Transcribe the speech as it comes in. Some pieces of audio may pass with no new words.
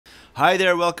Hi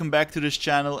there, welcome back to this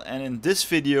channel, and in this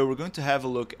video we're going to have a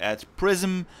look at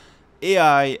Prism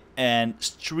AI and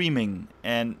streaming,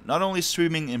 and not only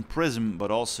streaming in Prism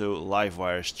but also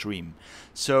Livewire Stream.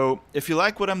 So if you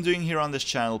like what I'm doing here on this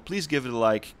channel, please give it a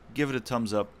like, give it a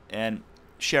thumbs up, and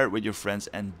share it with your friends,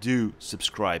 and do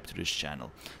subscribe to this channel.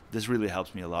 This really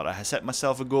helps me a lot. I have set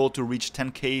myself a goal to reach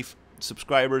 10k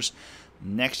subscribers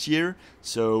next year,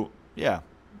 so yeah,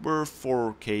 we're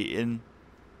 4k in.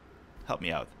 Help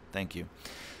me out. Thank you.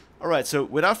 Alright, so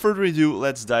without further ado,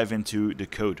 let's dive into the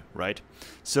code, right?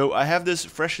 So I have this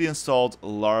freshly installed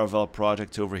Laravel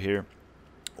project over here,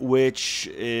 which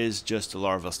is just a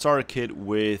Laravel starter kit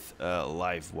with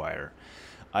Livewire.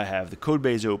 I have the code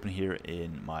base open here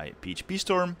in my PHP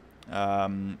storm,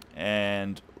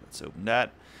 and let's open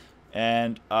that.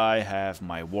 And I have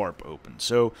my warp open.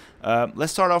 So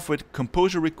let's start off with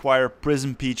composer require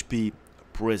PrismPHP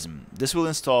Prism. This will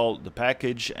install the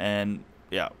package, and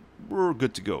yeah, we're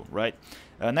good to go, right?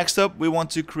 Next up, we want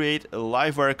to create a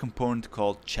Livewire component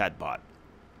called Chatbot.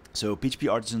 So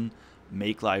PHP artisan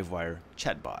make Livewire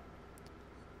Chatbot.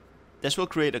 This will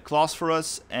create a class for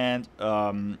us and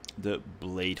the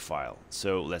blade file.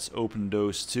 So let's open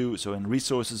those two. So in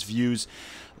resources, views,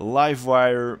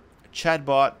 Livewire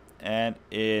Chatbot, and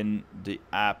in the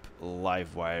app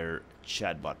Livewire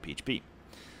Chatbot PHP.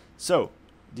 So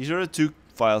these are the two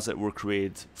files that were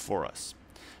created for us.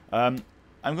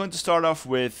 I'm going to start off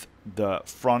with the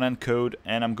front end code,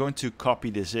 and I'm going to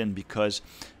copy this in because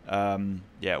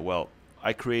yeah, well,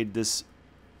 I created this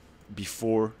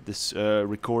before this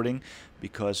recording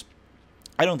because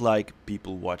I don't like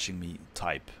people watching me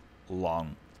type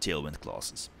long Tailwind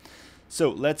clauses. So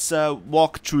let's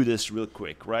walk through this real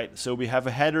quick, right? So we have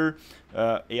a header,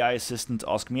 AI assistant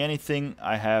ask me anything.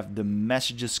 I have the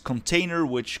messages container,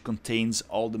 which contains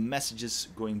all the messages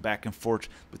going back and forth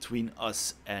between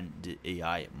us and the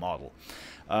AI model.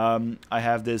 I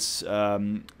have this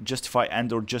justify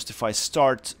and or justify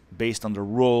start based on the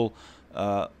role,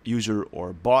 user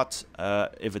or bot.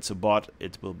 If it's a bot,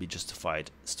 it will be justified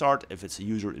start. If it's a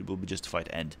user, it will be justified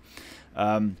end.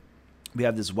 We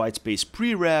have this white space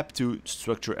pre-wrap to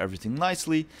structure everything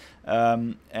nicely,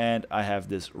 and I have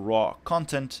this raw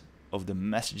content of the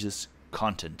messages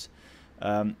content,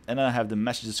 and then I have the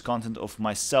messages content of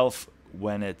myself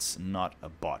when it's not a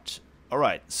bot.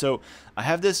 Alright, so I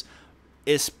have this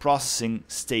is processing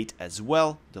state as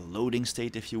well, the loading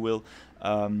state if you will,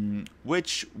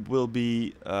 which will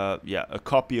be yeah, a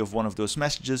copy of one of those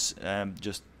messages.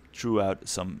 Just threw out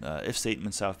some if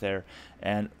statements out there,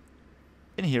 and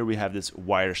in here we have this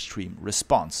wire stream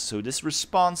response. So this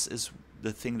response is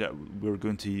the thing that we're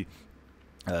going to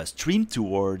stream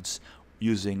towards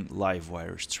using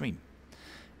Livewire Stream.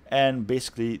 And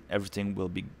basically everything will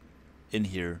be in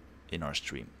here in our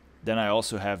stream. Then I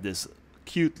also have this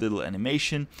cute little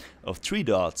animation of 3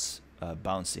 dots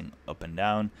bouncing up and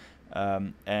down.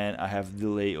 And I have a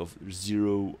delay of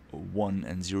 0, 1,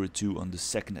 and 0, 2 on the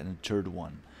second and the third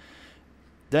one.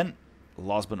 Then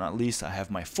last but not least, I have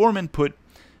my form input,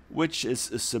 which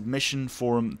is a submission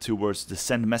form towards the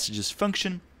send messages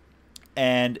function.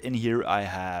 And in here I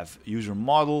have user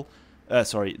model,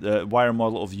 the wire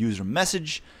model of user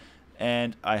message,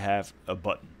 and I have a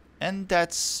button. And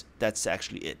that's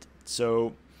actually it.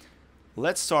 So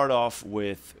let's start off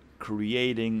with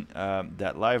creating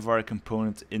that Livewire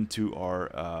component into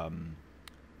our,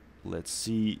 let's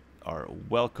see, our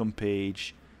welcome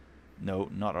page. No,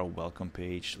 not our welcome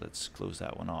page. Let's close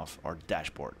that one off. Our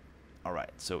dashboard.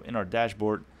 Alright, so in our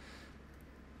dashboard,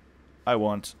 I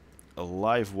want a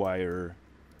Livewire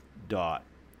dot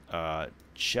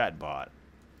chatbot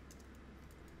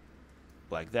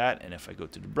like that. And if I go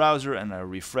to the browser and I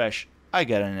refresh, I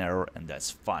get an error, and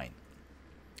that's fine.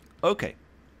 Okay,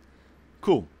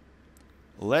 cool.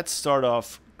 Let's start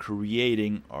off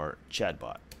creating our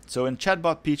chatbot. So in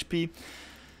Chatbot PHP,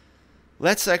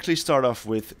 let's actually start off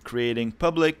with creating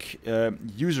public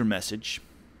user message.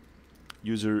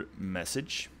 User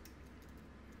message.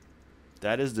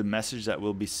 That is the message that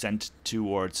will be sent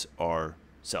towards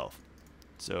ourself.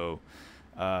 So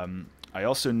I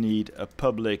also need a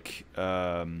public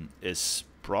is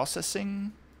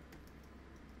processing,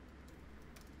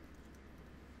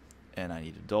 and I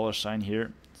need a $sign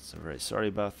here. So very sorry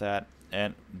about that.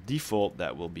 And default,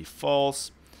 that will be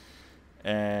false.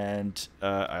 And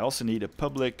I also need a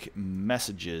public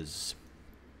messages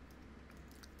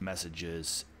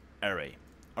array.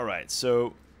 Alright,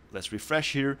 so let's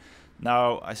refresh here.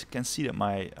 Now I can see that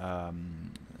my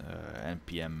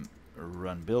npm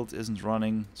run build isn't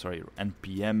running. Sorry,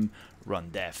 npm run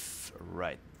dev.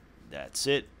 Right, that's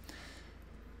it.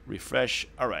 Refresh.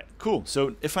 Alright, cool.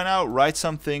 So if I now write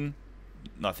something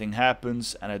nothing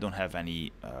happens, and I don't have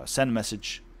any send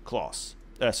message clause,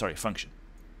 function.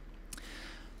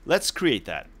 Let's create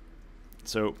that.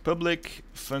 So public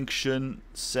function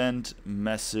send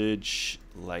message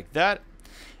like that.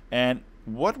 And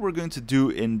what we're going to do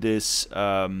in this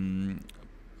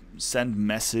send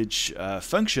message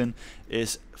function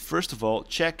is, first of all,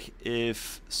 check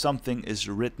if something is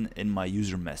written in my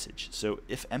user message. So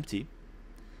if empty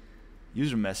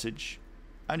user message,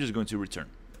 I'm just going to return.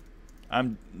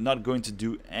 I'm not going to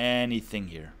do anything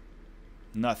here.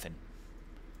 Nothing,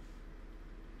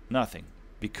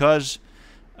 because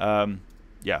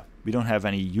yeah, we don't have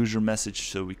any user message,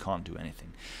 so we can't do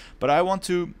anything. But I want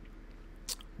to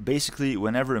basically,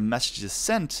 whenever a message is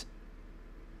sent,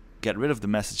 get rid of the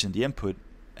message in the input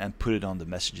and put it on the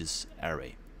messages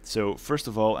array. So first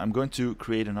of all, I'm going to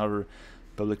create another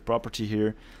public property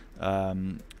here.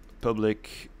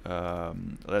 Public,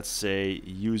 let's say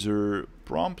user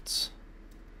prompt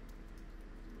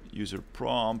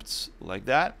like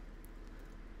that.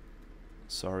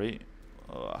 Sorry.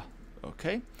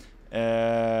 Okay.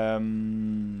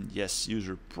 Yes,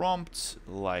 user prompt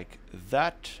like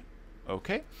that.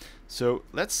 Okay. So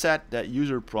let's set that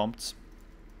user prompt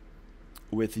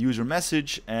with user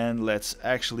message, and let's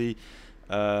actually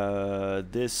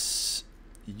this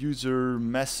user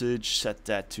message, set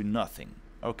that to nothing.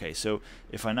 Okay, so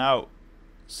if I now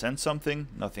send something,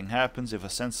 nothing happens. If I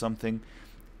send something,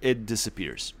 it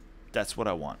disappears. That's what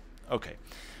I want. Okay,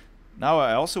 now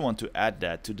I also want to add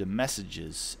that to the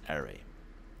messages array.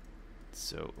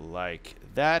 So like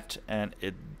that, and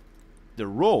the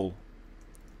role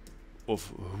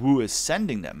of who is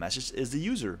sending that message is the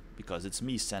user, because it's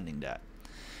me sending that.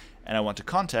 And I want the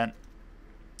content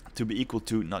to be equal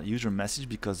to not user message,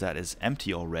 because that is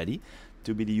empty already,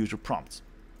 to be the user prompt.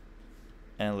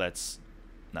 And let's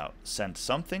now send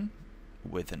something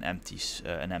with an empty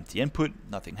input,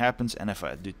 nothing happens. And if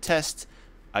I do test,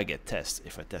 I get test.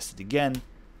 If I test it again,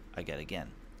 I get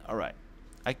again. All right,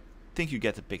 I think you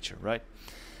get the picture, right?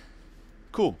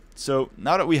 Cool. So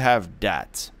now that we have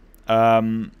that,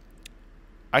 I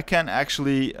can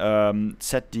actually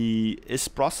set the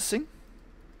isProcessing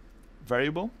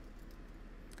variable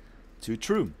to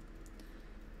true.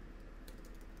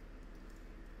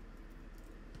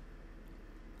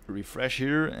 Refresh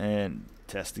here and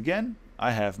test again.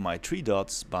 I have my 3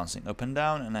 dots bouncing up and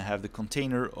down, and I have the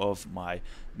container of my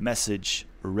message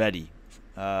ready.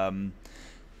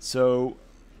 So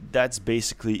that's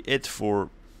basically it for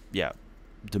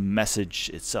the message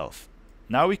itself.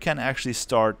 Now we can actually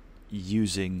start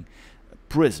using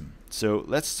Prism. So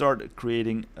let's start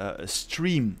creating a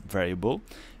stream variable,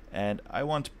 and I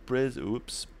want Prism,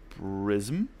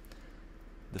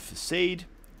 the facade.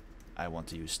 I want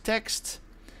to use text.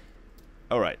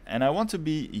 Alright, and I want to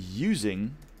be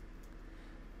using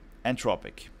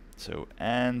Anthropic. So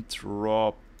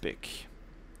Anthropic,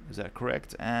 is that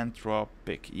correct?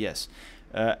 Anthropic, yes.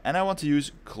 And I want to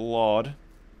use Claude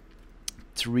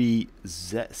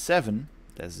 3.7,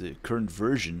 that's the current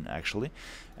version actually.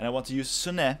 And I want to use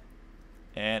Sonnet,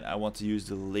 and I want to use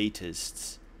the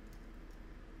latest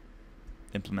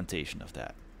implementation of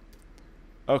that.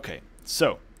 Okay,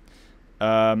 so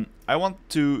I want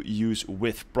to use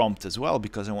with prompt as well,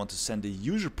 because I want to send the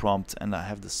user prompt, and I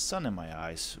have the sun in my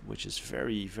eyes, which is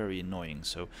very, very annoying.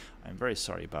 So I'm very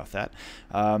sorry about that.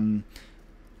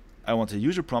 I want a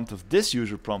user prompt of this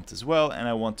user prompt as well, and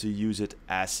I want to use it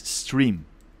as stream.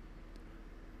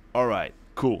 All right,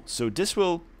 cool. So this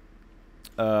will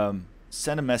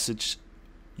send a message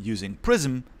using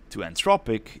Prism to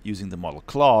Anthropic, using the model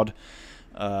Claude,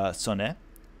 Sonnet,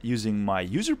 using my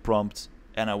user prompt,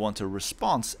 and I want a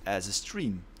response as a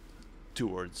stream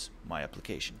towards my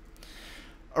application.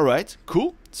 All right,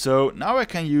 cool. So now I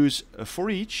can use a for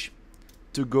each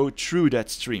to go through that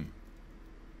stream.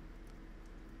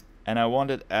 And I want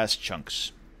it as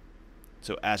chunks.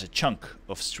 So as a chunk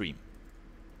of stream,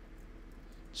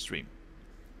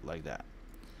 like that.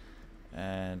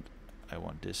 And I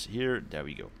want this here, there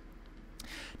we go.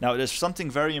 Now there's something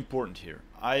very important here.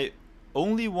 I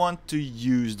only want to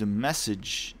use the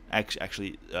message,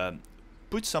 actually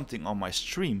put something on my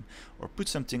stream or put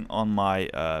something on my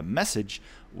message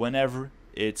whenever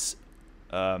it's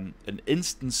an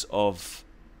instance of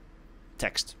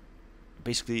text,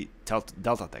 basically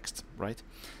delta text, right?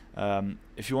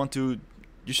 If you want to,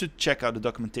 you should check out the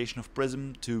documentation of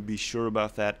Prism to be sure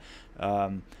about that.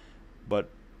 But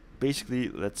basically,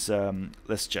 let's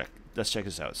check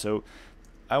this out. So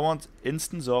I want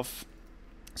instance of,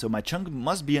 so my chunk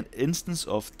must be an instance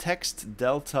of text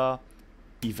delta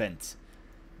event.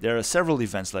 There are several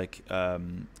events like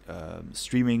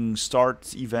streaming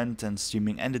start event and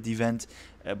streaming ended event,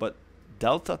 but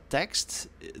delta text,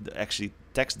 actually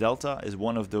text delta is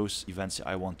one of those events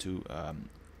I want to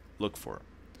look for.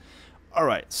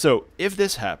 Alright, so if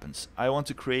this happens, I want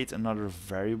to create another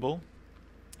variable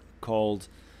called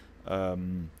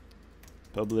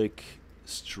public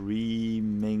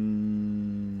streaming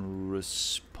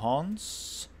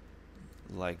response,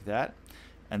 like that.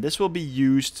 And this will be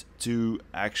used to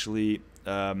actually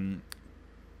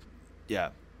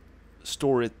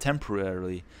store it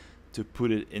temporarily to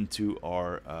put it into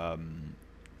our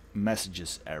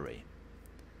messages array.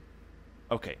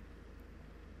 Okay,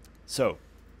 so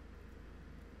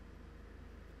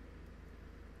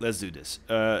let's do this.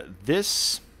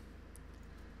 This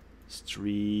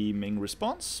streaming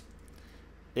response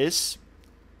is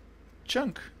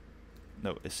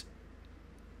is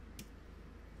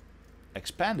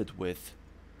expanded with,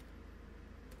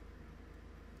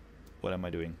 what am I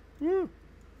doing?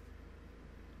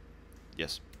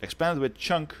 Yes, expanded with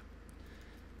chunk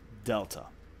delta,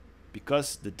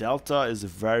 because the delta is a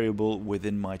variable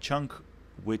within my chunk,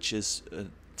 which is a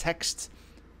text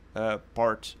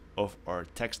part of our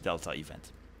text delta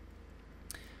event.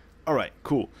 Alright,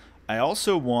 cool. I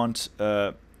also want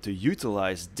to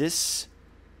utilize this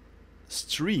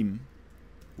stream,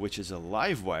 which is a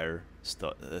Livewire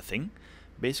thing,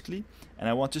 basically, and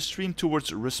I want to stream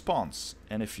towards response.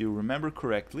 And if you remember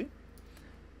correctly,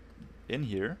 in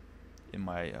here, in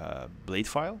my blade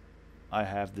file, I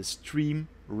have the stream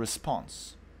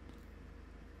response,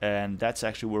 and that's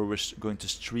actually where we're going to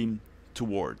stream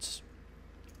towards.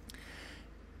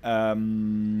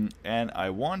 And I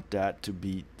want that to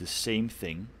be the same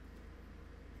thing,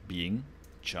 being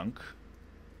chunk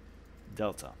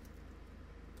delta,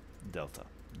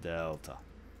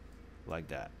 like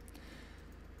that.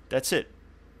 That's it.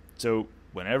 So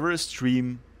whenever a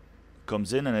stream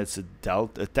comes in and it's a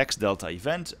text delta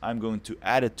event, I'm going to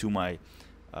add it to my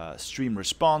stream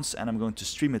response, and I'm going to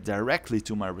stream it directly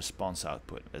to my response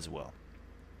output as well.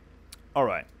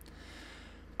 Alright,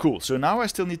 cool. So now I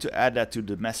still need to add that to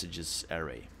the messages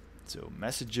array. So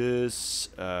messages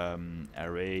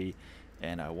array,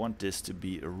 and I want this to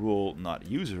be a role, not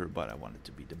user, but I want it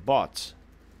to be the bot.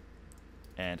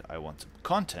 And I want the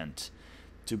content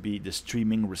to be the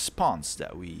streaming response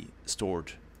that we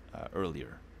stored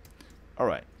earlier.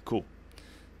 Alright, cool.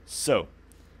 So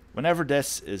whenever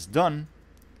this is done,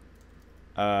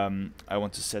 I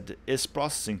want to set the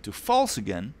isProcessing to false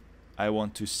again. I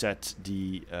want to set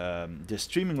the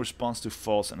streaming response to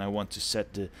false, and I want to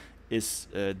set the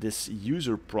this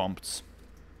user prompt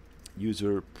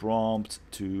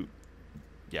to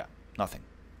nothing.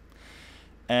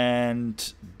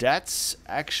 And that's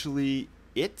actually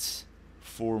it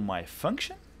for my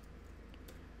function.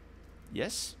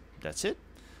 Yes, that's it.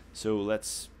 So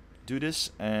let's do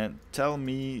this and tell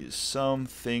me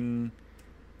something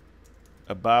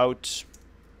about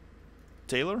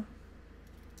Taylor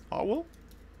Howell.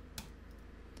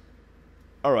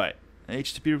 Alright,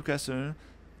 HTTP request.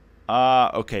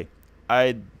 Okay,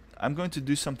 I'm going to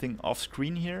do something off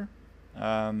screen here.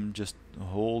 Just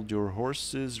hold your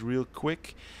horses real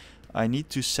quick. I need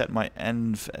to set my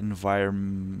env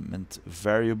environment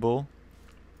variable,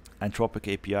 Anthropic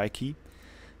API key,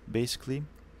 basically.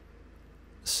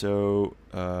 So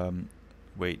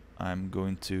wait, I'm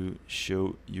going to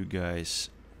show you guys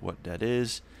what that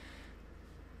is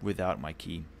without my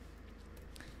key.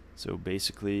 So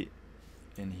basically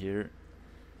in here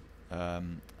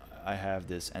I have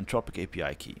this Anthropic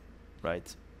API key,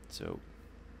 right? So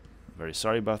very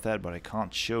sorry about that, but I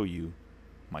can't show you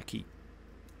my key.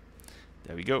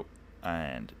 There we go,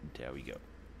 and there we go.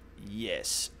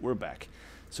 Yes, we're back.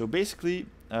 So basically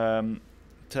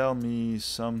tell me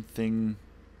something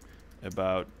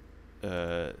about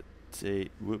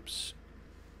whoops.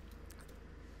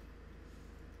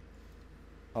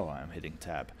 Oh, I'm hitting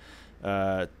tab.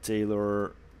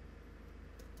 Taylor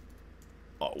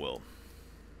Otwell.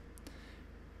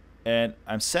 And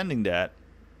I'm sending that,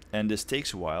 and this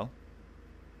takes a while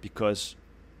because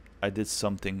I did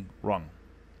something wrong.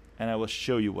 And I will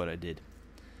show you what I did.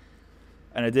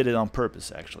 And I did it on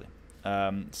purpose, actually.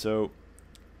 So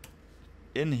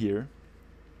in here,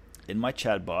 in my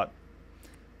chatbot,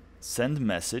 send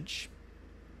message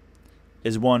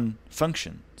is one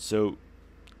function. So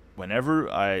whenever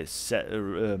I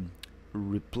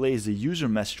replace the user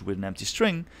message with an empty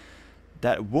string,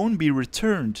 that won't be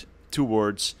returned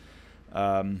towards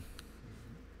our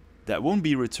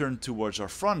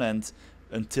front end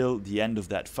until the end of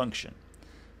that function.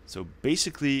 So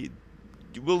basically,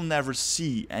 you will never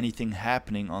see anything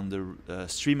happening on the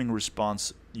streaming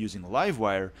response using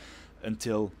Livewire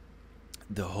until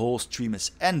the whole stream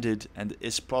is ended and the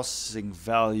is processing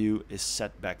value is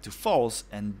set back to false,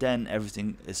 and then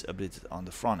everything is updated on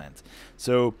the front end.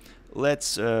 So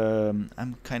let's,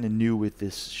 I'm kind of new with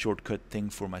this shortcut thing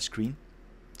for my screen.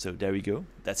 So there we go.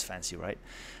 That's fancy, right?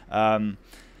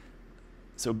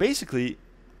 So basically,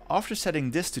 after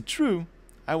setting this to true,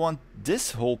 I want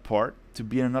this whole part to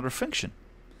be in another function.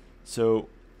 So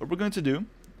what we're going to do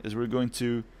is we're going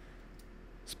to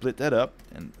split that up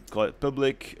and call it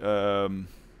public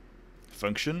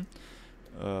function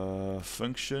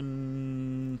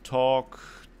function talk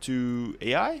to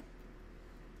AI.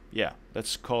 Yeah,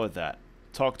 let's call it that,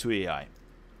 talk to AI.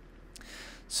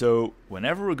 So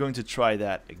whenever we're going to try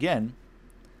that again,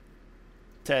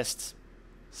 test,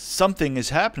 something is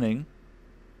happening,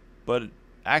 but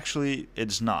actually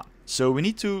it's not. So we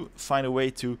need to find a way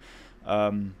to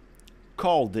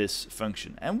call this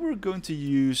function, and we're going to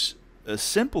use a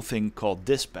simple thing called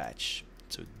dispatch.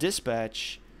 So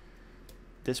dispatch,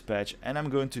 and I'm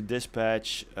going to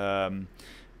dispatch an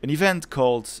event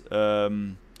called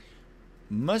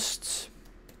must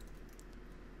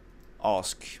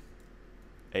ask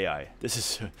AI.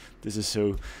 This is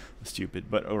so stupid,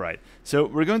 but all right. So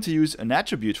we're going to use an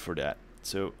attribute for that.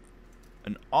 So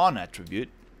an on attribute,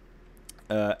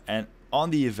 and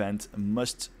on the event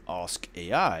must ask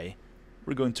AI,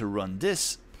 we're going to run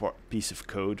this piece of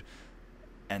code,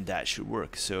 and that should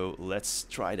work. So let's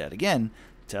try that again.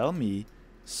 Tell me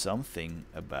something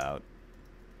about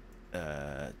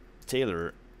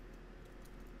Taylor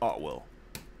Otwell.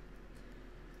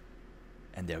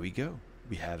 And there we go.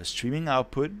 We have a streaming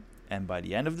output, and by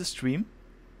the end of the stream,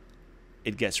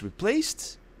 it gets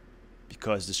replaced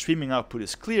because the streaming output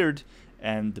is cleared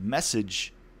and the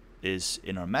message is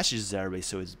in our messages array,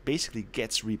 so it basically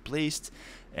gets replaced.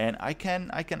 And I can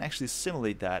actually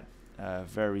simulate that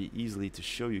very easily to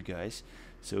show you guys.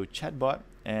 So chatbot,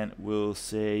 and we'll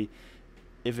say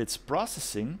if it's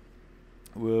processing,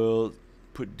 we'll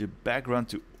put the background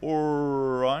to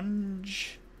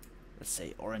orange. Let's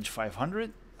say orange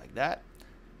 500, like that.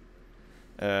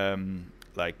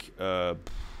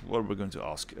 What are we going to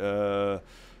ask?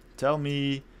 Tell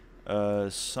me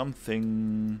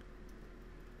something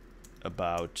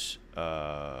about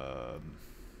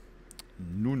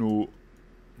Nuno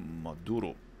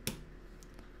Maduro.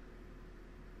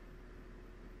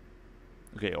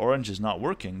 Okay, orange is not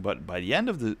working, but by the end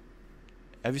of the,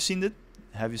 have you seen it?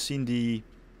 Have you seen the,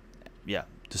 yeah,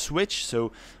 the switch?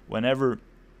 So whenever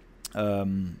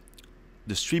the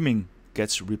streaming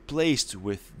gets replaced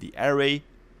with the array,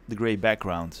 the gray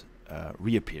background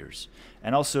reappears.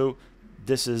 And also,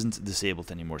 this isn't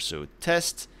disabled anymore. So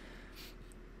test,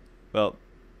 well,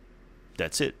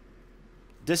 that's it.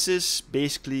 This is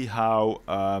basically how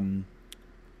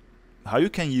you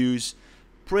can use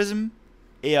Prism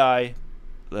AI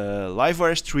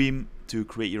Livewire Stream to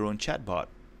create your own chatbot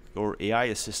or AI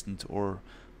assistant or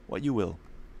what you will.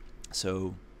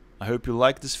 So I hope you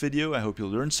like this video. I hope you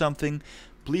learned something.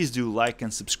 Please do like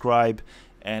and subscribe,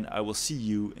 and I will see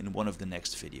you in one of the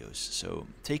next videos. So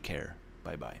take care.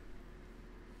 Bye bye.